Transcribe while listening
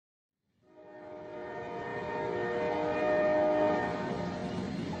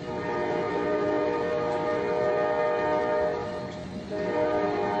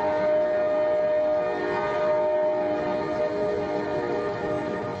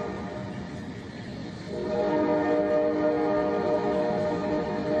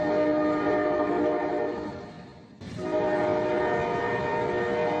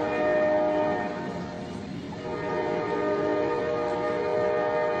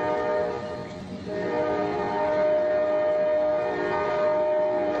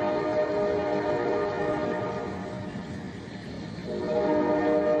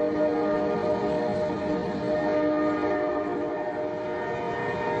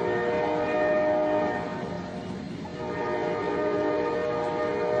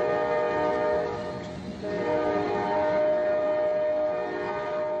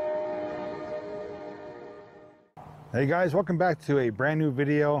Hey guys, welcome back to a brand new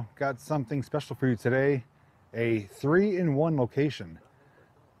video. Got something special for you today. A 3-in-1 location.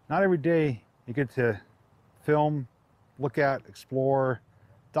 Not every day you get to film, look at, explore,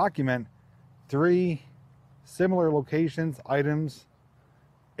 document 3 similar locations, items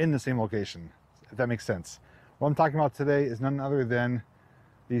in the same location, if that makes sense. What I'm talking about today is none other than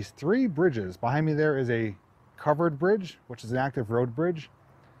these 3 bridges. Behind me there is a covered bridge, which is an active road bridge.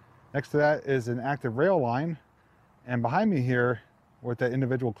 Next to that is an active rail line. And behind me here, with that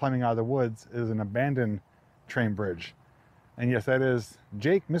individual climbing out of the woods, is an abandoned train bridge. And yes, that is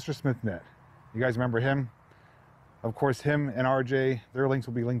Jake, Mr. SmithNet. You guys remember him? Of course, him and RJ, their links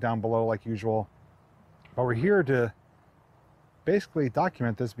will be linked down below like usual. But we're here to basically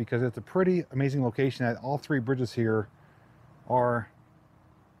document this because it's a pretty amazing location that all 3 bridges here are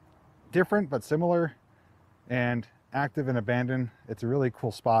different but similar and active and abandoned. It's a really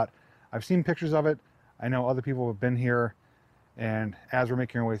cool spot. I've seen pictures of it. I know other people have been here, and as we're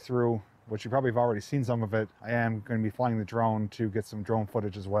making our way through, which you probably have already seen some of it, I am going to be flying the drone to get some drone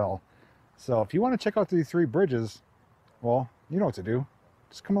footage as well. So if you want to check out these 3 bridges, well, you know what to do.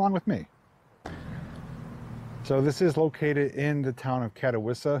 Just come along with me. So this is located in the town of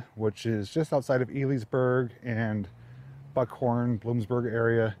Catawissa, which is just outside of Elysburg and Buckhorn, Bloomsburg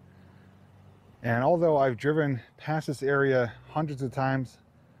area. And although I've driven past this area hundreds of times,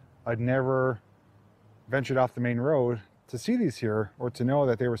 I'd never ventured off the main road to see these here, or to know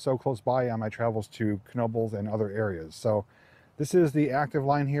that they were so close by on my travels to Knoebels and other areas. So this is the active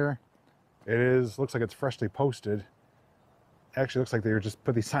line here. Looks like it's freshly posted. Actually looks like they just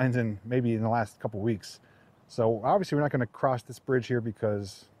put these signs in maybe in the last couple weeks. So obviously we're not going to cross this bridge here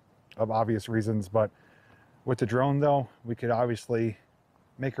because of obvious reasons, but with the drone though, we could obviously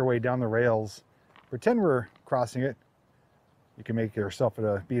make our way down the rails, pretend we're crossing it. You can make yourself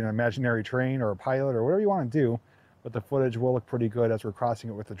be an imaginary train or a pilot or whatever you want to do, but the footage will look pretty good as we're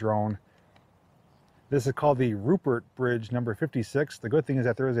crossing it with the drone. This is called the Rupert Bridge number 56. The good thing is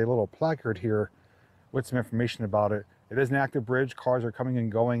that there is a little placard here with some information about it. It is an active bridge. Cars are coming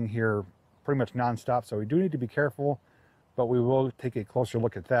and going here pretty much non-stop, so we do need to be careful, but we will take a closer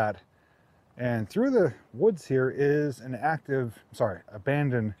look at that. And through the woods here is an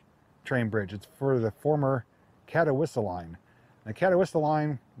abandoned train bridge. It's for the former Catawissa line. The Catawissa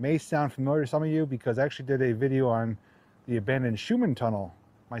line may sound familiar to some of you because I actually did a video on the abandoned Schumann Tunnel.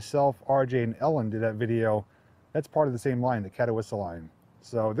 Myself, RJ, and Ellen did that video. That's part of the same line, the Catawissa line.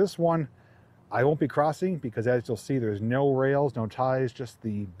 So this one I won't be crossing because, as you'll see, there's no rails, no ties, just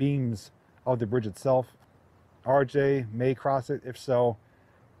the beams of the bridge itself. RJ may cross it. If so,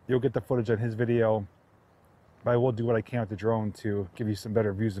 you'll get the footage on his video, but I will do what I can with the drone to give you some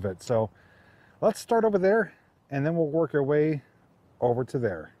better views of it. So let's start over there, and then we'll work our way over to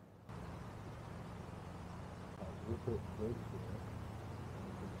there.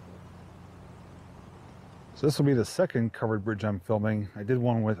 So this will be the second covered bridge I'm filming. I did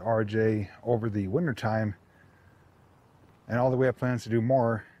one with RJ over the winter time, and all the way I plans to do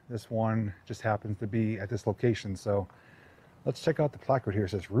more. This one just happens to be at this location. So let's check out the placard here. It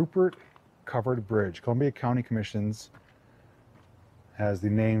says Rupert Covered Bridge. Columbia County Commissions. Has the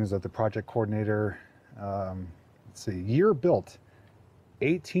names of the project coordinator. Let's see, year built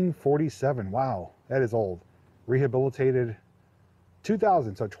 1847. Wow, that is old. Rehabilitated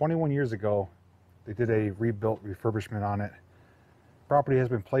 2000, so 21 years ago they did a rebuilt refurbishment on it. Property has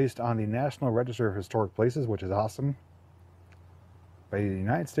been placed on the National Register of Historic Places, which is awesome, by the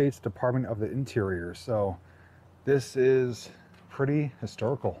United States Department of the Interior. So this is pretty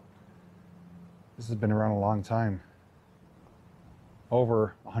historical. This has been around a long time,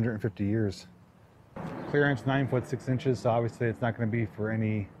 over 150 years. Clearance 9 foot 6 inches, so obviously it's not going to be for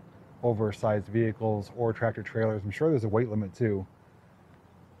any oversized vehicles or tractor trailers. I'm sure there's a weight limit too.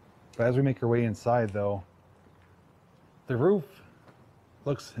 But as we make our way inside though, the roof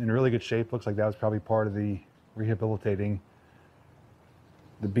looks in really good shape. Looks like that was probably part of the rehabilitating.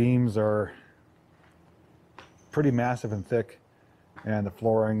 The beams are pretty massive and thick, and the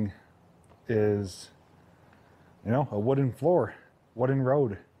flooring is, you know, a wooden floor, wooden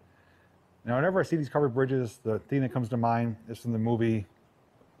road. Now, whenever I see these covered bridges, the thing that comes to mind is from the movie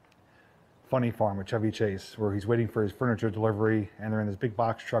Funny Farm with Chevy Chase, where he's waiting for his furniture delivery and they're in this big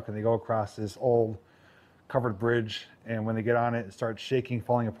box truck and they go across this old covered bridge, and when they get on it, it starts shaking,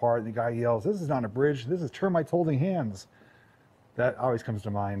 falling apart, and the guy yells, "This is not a bridge, this is termites holding hands." That always comes to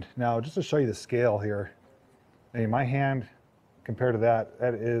mind. Now, just to show you the scale here, I mean, my hand compared to that,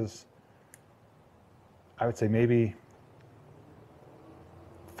 that is, I would say maybe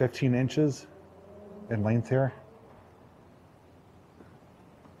 15 inches in length here.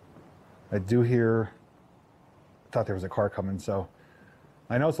 I do hear thought there was a car coming. So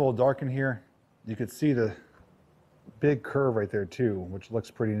I know it's a little dark in here. You could see the big curve right there too, which looks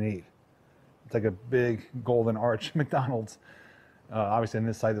pretty neat. It's like a big golden arch McDonald's. Obviously on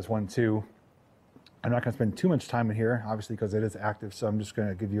this side there's one too. I'm not going to spend too much time in here, obviously, because it is active, so I'm just going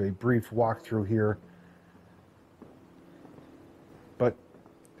to give you a brief walkthrough here. But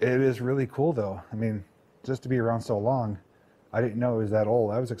it is really cool though. I mean, just to be around so long, I didn't know it was that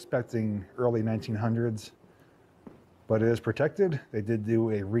old. I was expecting early 1900s, but it is protected. They did do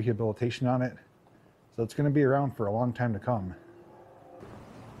a rehabilitation on it, so it's going to be around for a long time to come.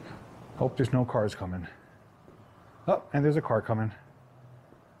 Hope there's no cars coming. Oh, and there's a car coming.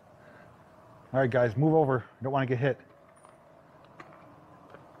 All right, guys, move over. I don't want to get hit.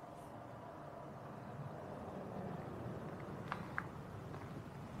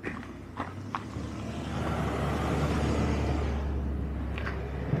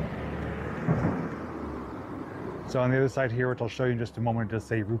 So on the other side here, which I'll show you in just a moment, it does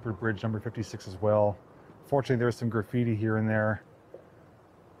say Rupert Bridge number 56 as well. Fortunately, there's some graffiti here and there.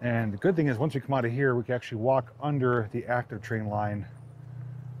 And the good thing is, once we come out of here, we can actually walk under the active train line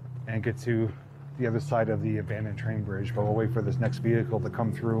and get to the other side of the abandoned train bridge. But we'll wait for this next vehicle to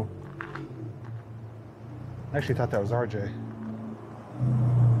come through. I actually thought that was RJ.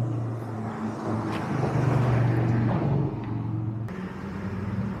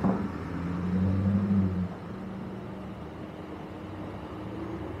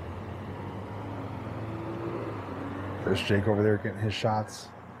 There's Jake over there getting his shots.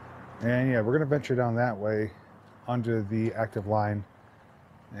 And yeah, we're gonna venture down that way under the active line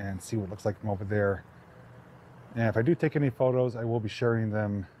and see what it looks like from over there. And if I do take any photos, I will be sharing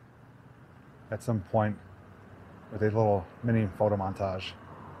them at some point with a little mini photo montage.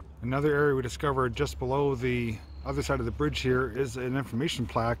 Another area we discovered just below the other side of the bridge here is an information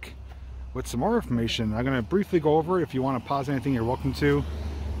plaque with some more information. I'm gonna briefly go over it. If you want to pause anything, you're welcome to.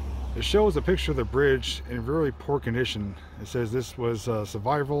 It shows a picture of the bridge in very poor condition. It says this was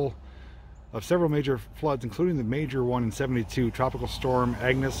survival of several major floods, including the major one in '72, Tropical Storm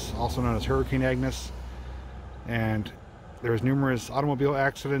Agnes, also known as Hurricane Agnes. And there was numerous automobile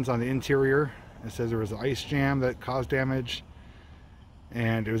accidents on the interior. It says there was an ice jam that caused damage.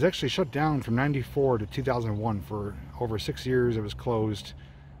 And it was actually shut down from '94 to 2001. For over 6 years it was closed.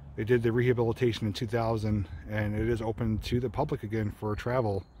 They did the rehabilitation in 2000, and it is open to the public again for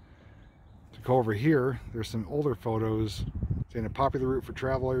travel. To go over here, there's some older photos saying a popular route for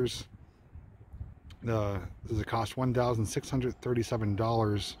travelers. This cost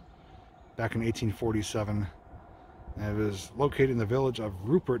 $1,637 back in 1847. And it is located in the village of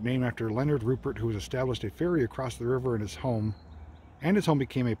Rupert, named after Leonard Rupert, who has established a ferry across the river in his home. And his home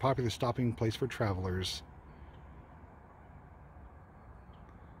became a popular stopping place for travelers.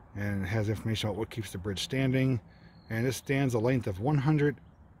 And it has information about what keeps the bridge standing. And it stands a length of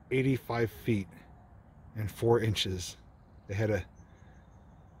 185 feet and 4 inches. They had to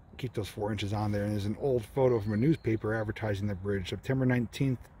keep those 4 inches on there. And there's an old photo from a newspaper advertising the bridge, September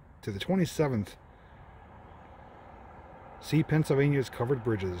 19th to the 27th. See Pennsylvania's covered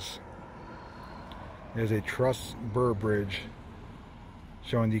bridges. There's a truss burr bridge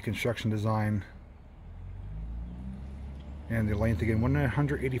showing the construction design. And the length again,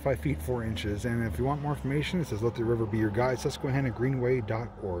 185 feet 4 inches. And if you want more information, it says let the river be your guide,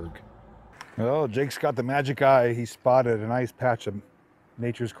 susquehannagreenway.org. Oh, Jake's got the magic eye. He spotted a nice patch of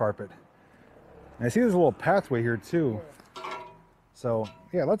nature's carpet. And I see there's a little pathway here too. So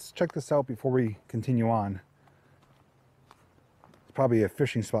yeah, let's check this out before we continue on. It's probably a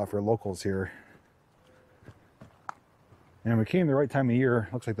fishing spot for locals here. And we came the right time of year.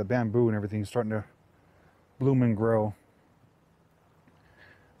 Looks like the bamboo and everything's starting to bloom and grow.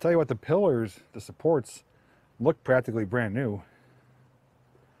 Tell you what, the pillars, the supports, look practically brand new.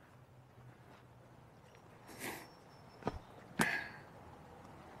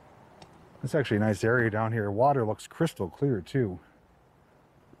 It's actually a nice area down here. Water looks crystal clear too.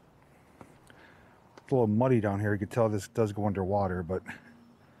 It's a little muddy down here. You can tell this does go underwater, but I'm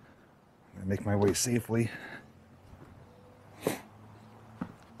gonna make my way safely.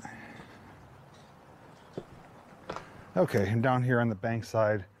 Okay, and down here on the bank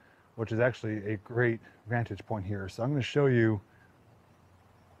side, which is actually a great vantage point here. So I'm going to show you,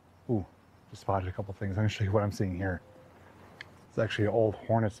 ooh, just spotted a couple things. I'm going to show you what I'm seeing here. It's actually an old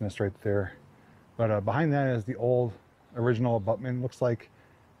hornet's nest right there. But behind that is the old original abutment, looks like.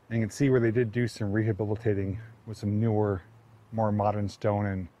 And you can see where they did do some rehabilitating with some newer, more modern stone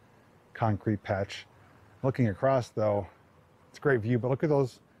and concrete patch. Looking across though, it's a great view, but look at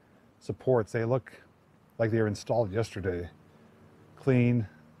those supports. They look like they were installed yesterday. Clean,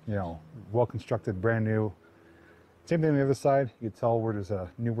 you know, well constructed, brand new. Same thing on the other side. You can tell where there's a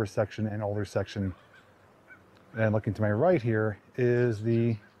newer section and older section. And looking to my right here is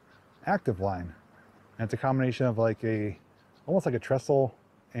the active line. And it's a combination of like almost like a trestle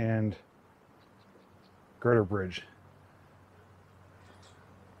and girder bridge.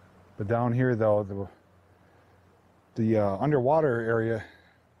 But down here though, the underwater area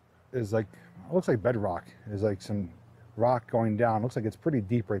is like, it looks like bedrock. There's like some rock going down. It looks like it's pretty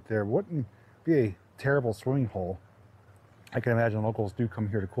deep right there. Wouldn't be a terrible swimming hole. I can imagine locals do come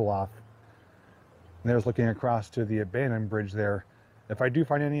here to cool off. And there's looking across to the abandoned bridge there. If I do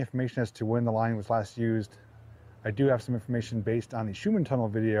find any information as to when the line was last used, I do have some information based on the Schumann Tunnel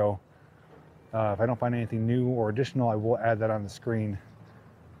video. If I don't find anything new or additional, I will add that on the screen.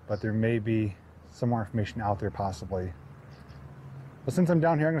 But there may be some more information out there possibly. But since I'm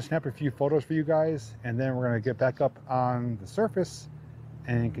down here, I'm going to snap a few photos for you guys, and then we're going to get back up on the surface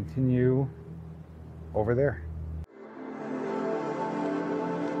and continue over there.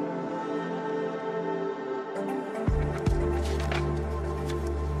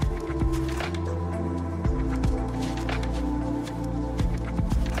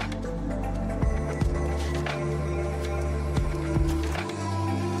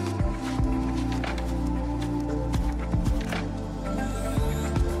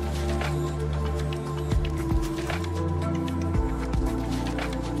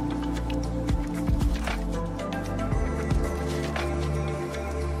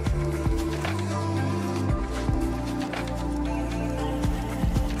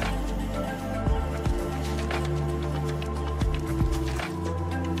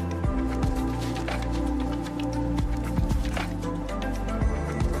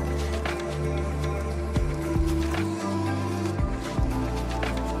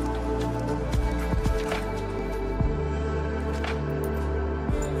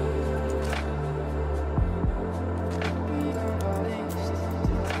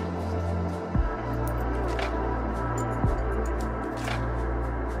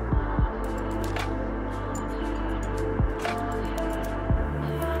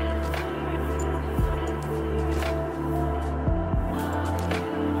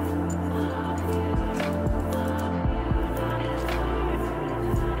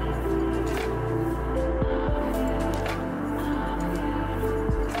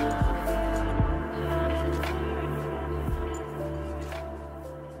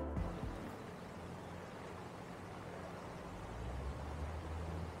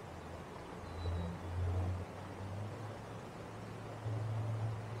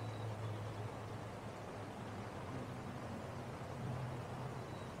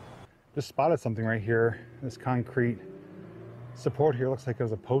 Just spotted something right here. This concrete support here looks like it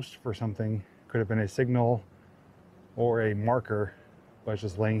was a post for something. Could have been a signal or a marker, but it's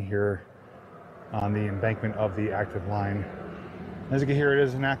just laying here on the embankment of the active line. As you can hear, it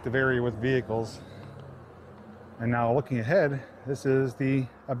is an active area with vehicles. And now looking ahead, this is the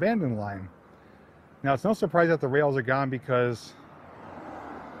abandoned line. Now it's no surprise that the rails are gone, because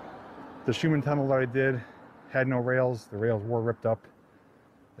the Schumann Tunnel that I did had no rails. The rails were ripped up.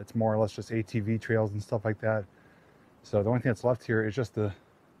 It's more or less just ATV trails and stuff like that. So the only thing that's left here is just the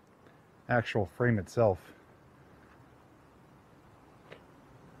actual frame itself.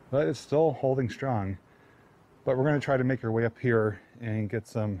 But it's still holding strong. But we're going to try to make our way up here and get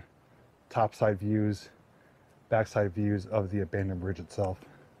some topside views, backside views of the abandoned bridge itself.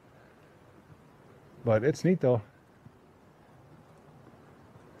 But it's neat though.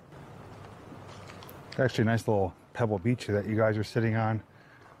 Actually a nice little pebble beach that you guys are sitting on,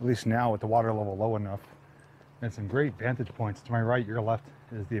 at least now with the water level low enough. And some great vantage points. To my right, your left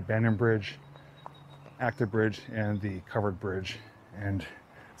is the abandoned bridge, active bridge, and the covered bridge. And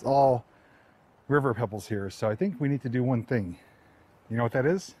it's all river pebbles here. So I think we need to do one thing. You know what that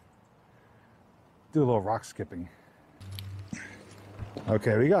is? Do a little rock skipping.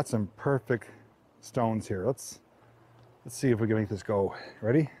 Okay, we got some perfect stones here. Let's see if we can make this go.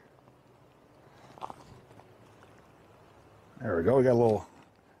 Ready? There we go. We got a little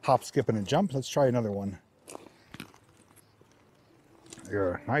hop, skip, and a jump. Let's try another one.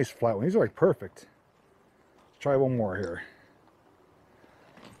 There, nice flat one. These are like perfect. Let's try one more here.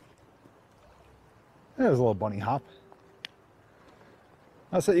 There's a little bunny hop.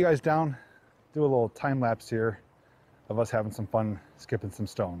 I'll set you guys down, do a little time lapse here of us having some fun skipping some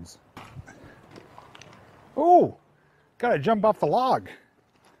stones. Oh, gotta jump off the log.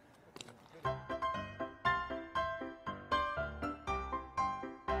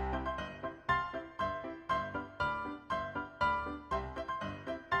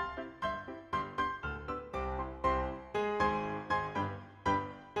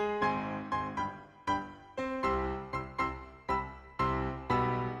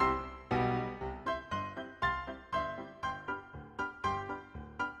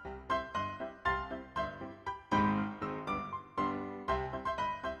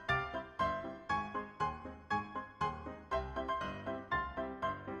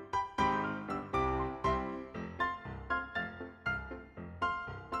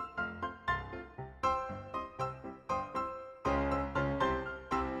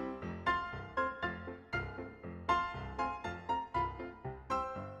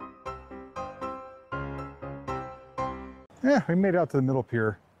 Yeah, we made it out to the middle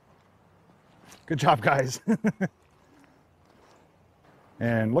pier. Good job, guys.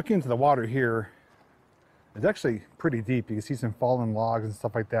 And looking into the water here, it's actually pretty deep. You can see some fallen logs and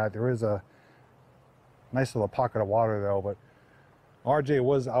stuff like that. There is a nice little pocket of water though, but RJ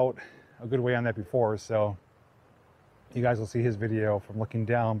was out a good way on that before, so you guys will see his video from looking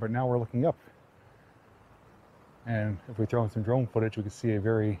down, but now we're looking up. And if we throw in some drone footage, we can see a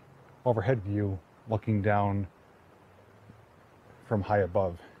very overhead view looking down from high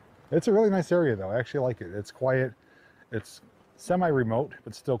above. It's a really nice area though. I actually like it. It's quiet. It's semi-remote,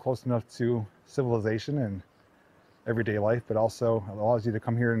 but still close enough to civilization and everyday life, but also allows you to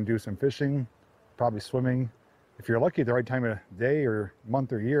come here and do some fishing, probably swimming. If you're lucky at the right time of day or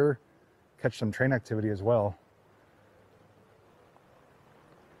month or year, catch some train activity as well.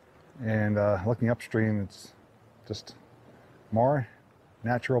 And looking upstream, it's just more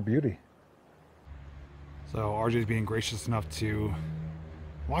natural beauty. So RJ's being gracious enough to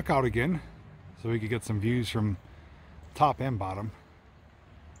walk out again so we could get some views from top and bottom.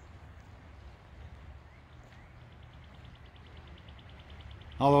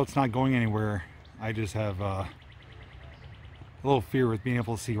 Although it's not going anywhere, I just have a little fear with being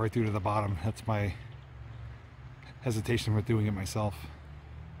able to see right through to the bottom. That's my hesitation with doing it myself.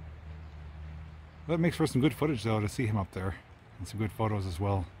 But it makes for some good footage though to see him up there, and some good photos as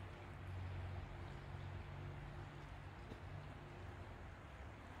well.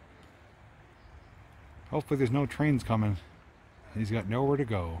 Hopefully there's no trains coming. He's got nowhere to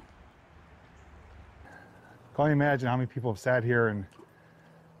go. Can you imagine how many people have sat here and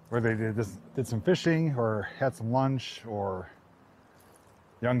where they did some fishing or had some lunch, or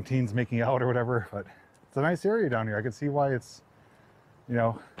young teens making out or whatever. But it's a nice area down here. I can see why it's, you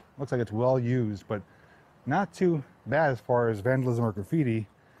know, looks like it's well used, but not too bad as far as vandalism or graffiti.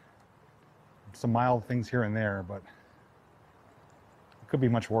 Some mild things here and there, but it could be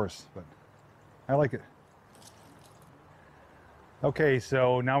much worse, but I like it. Okay,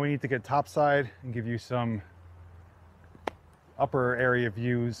 so now we need to get topside and give you some upper area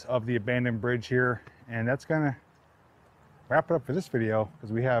views of the abandoned bridge here, and that's gonna wrap it up for this video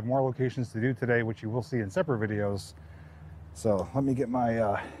because we have more locations to do today, which you will see in separate videos. So let me get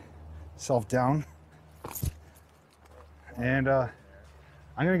my self down, and I'm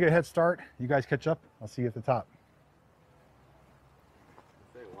gonna get a head start. You guys catch up. I'll see you at the top.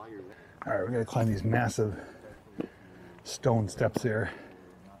 All right, we're gonna climb these massive stone steps here.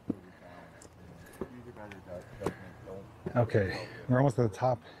 Okay, we're almost at the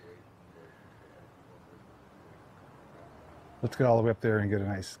top. Let's get all the way up there and get a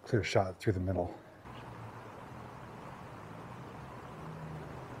nice clear shot through the middle.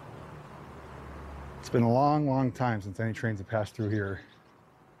 It's been a long, long time since any trains have passed through here.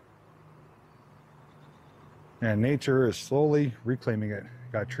 And nature is slowly reclaiming it.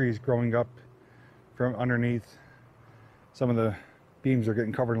 Got trees growing up from underneath. Some of the beams are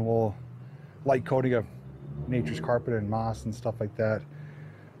getting covered in a little light coating of nature's carpet and moss and stuff like that.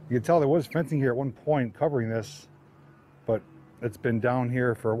 You can tell there was fencing here at one point covering this, but it's been down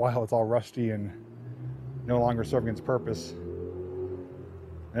here for a while. It's all rusty and no longer serving its purpose.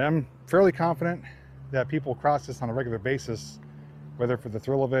 And I'm fairly confident that people cross this on a regular basis, whether for the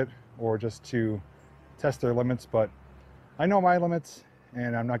thrill of it or just to test their limits, but I know my limits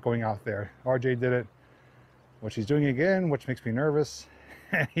and I'm not going out there. RJ did it, which he's doing again, which makes me nervous.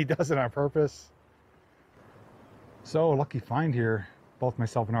 And he does it on purpose. So lucky find here. Both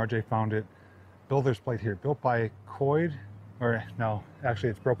myself and RJ found it. Builder's plate here, built by Coyd, or no, actually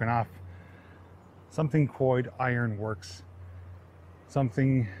it's broken off. Something Coyd Iron Works.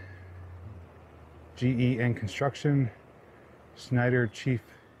 Something GEN Construction. Schneider Chief,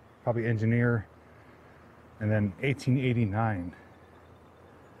 probably engineer. And then 1889.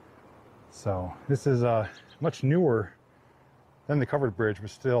 So this is much newer than the covered bridge, but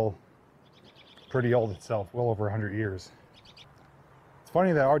still pretty old itself, well over 100 years. It's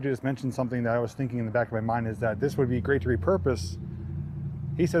funny that RJ just mentioned something that I was thinking in the back of my mind, is that this would be great to repurpose.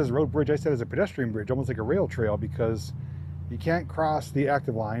 He says a road bridge, I said as a pedestrian bridge, almost like a rail trail, because you can't cross the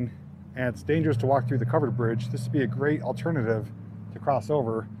active line and it's dangerous to walk through the covered bridge. This would be a great alternative to cross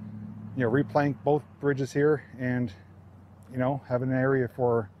over, you know, replank both bridges here and, you know, have an area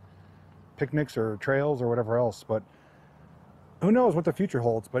for picnics or trails or whatever else. But who knows what the future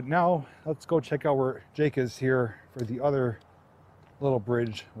holds. But now let's go check out where Jake is here for the other little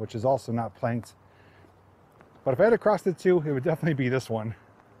bridge, which is also not planked. But if I had to cross the two, it would definitely be this one.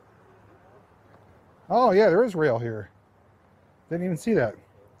 Oh yeah, there is rail here. Didn't even see that.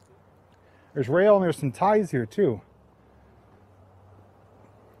 There's rail and there's some ties here too.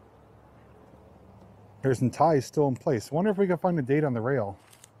 There's some ties still in place. Wonder if we can find a date on the rail.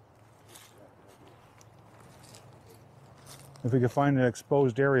 If we could find an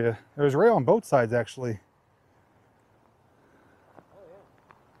exposed area. There's rail on both sides, actually. Oh yeah.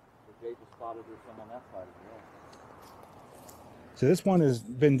 So Jay just spotted there's some on that side as well. So this one has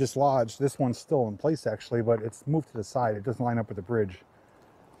been dislodged. This one's still in place, actually, but it's moved to the side. It doesn't line up with the bridge.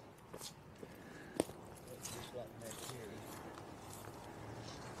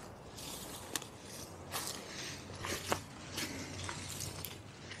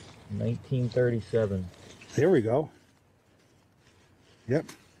 1937. There we go. Yep.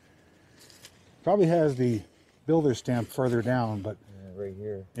 Probably has the builder stamp further down, but yeah, right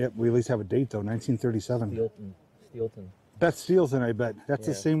here. Yep, we at least have a date though, 1937. Steelton. Beth Steelton, I bet. That's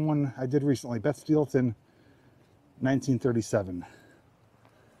the same one I did recently. Beth Steelton, 1937.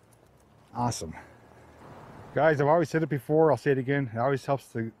 Awesome. Guys, I've always said it before, I'll say it again. It always helps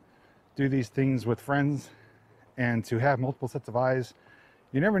to do these things with friends and to have multiple sets of eyes.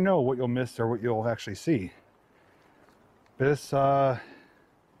 You never know what you'll miss or what you'll actually see. This, okay,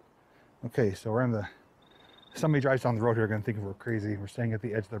 so we're on the, somebody drives down the road here, gonna think we're crazy. We're staying at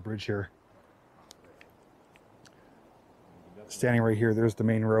the edge of the bridge here. Standing right here, there's the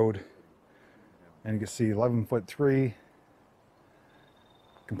main road. And you can see 11'3",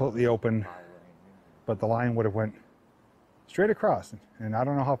 completely open, but the line would have went straight across. And I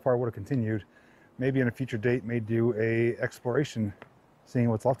don't know how far it would have continued. Maybe in a future date, may do a exploration, seeing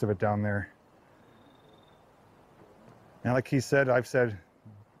what's left of it down there. And like he said, I've said,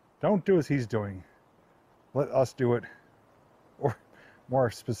 don't do as he's doing. Let us do it, or more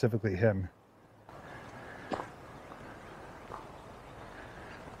specifically him.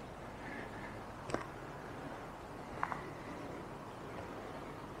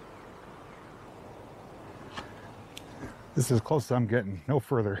 This is as close as I'm getting, no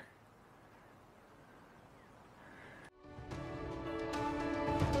further.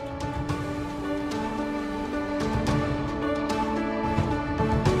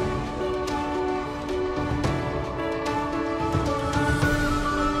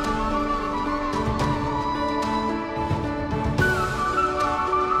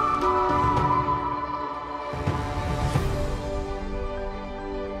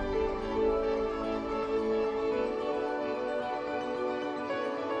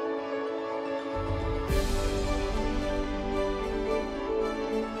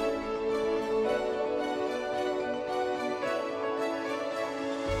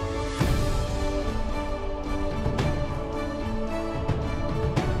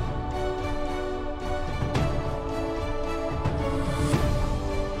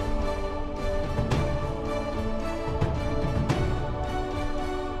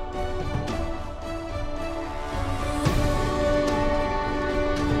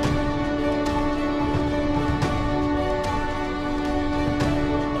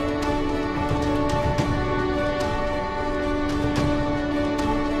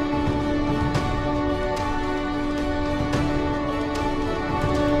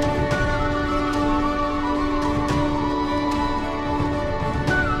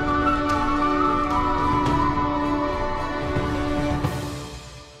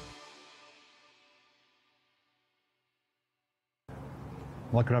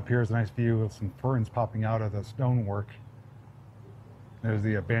 Looking up here is a nice view of some ferns popping out of the stonework. There's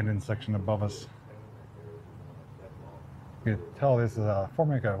the abandoned section above us. You can tell this is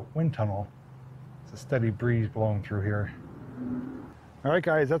forming like a wind tunnel. It's a steady breeze blowing through here. All right,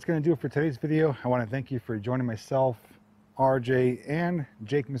 guys, that's going to do it for today's video. I want to thank you for joining myself, RJ, and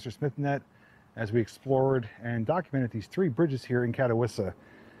Jake, Mr. SmithNet, as we explored and documented these 3 bridges here in Catawissa.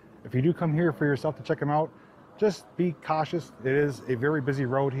 If you do come here for yourself to check them out, just be cautious. It is a very busy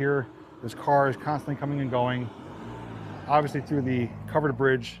road here. There's cars constantly coming and going. Obviously through the covered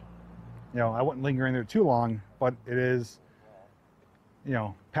bridge, you know, I wouldn't linger in there too long, but it is, you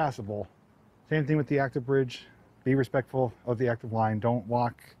know, passable. Same thing with the active bridge. Be respectful of the active line. Don't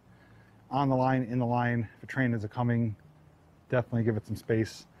walk on the line, in the line. If a train is coming, definitely give it some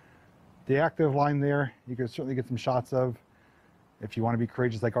space. The active line there, you can certainly get some shots of. If you want to be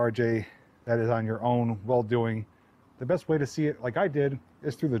courageous like RJ, that is on your own well-doing. The best way to see it, like I did,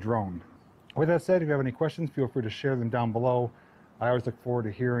 is through the drone. With that said, if you have any questions, feel free to share them down below. I always look forward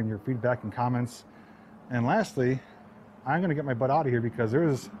to hearing your feedback and comments. And lastly, I'm gonna get my butt out of here because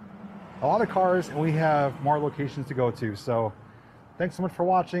there's a lot of cars and we have more locations to go to. So thanks so much for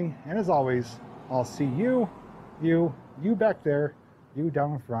watching. And as always, I'll see you back there, you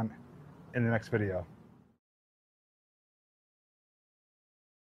down in front in the next video.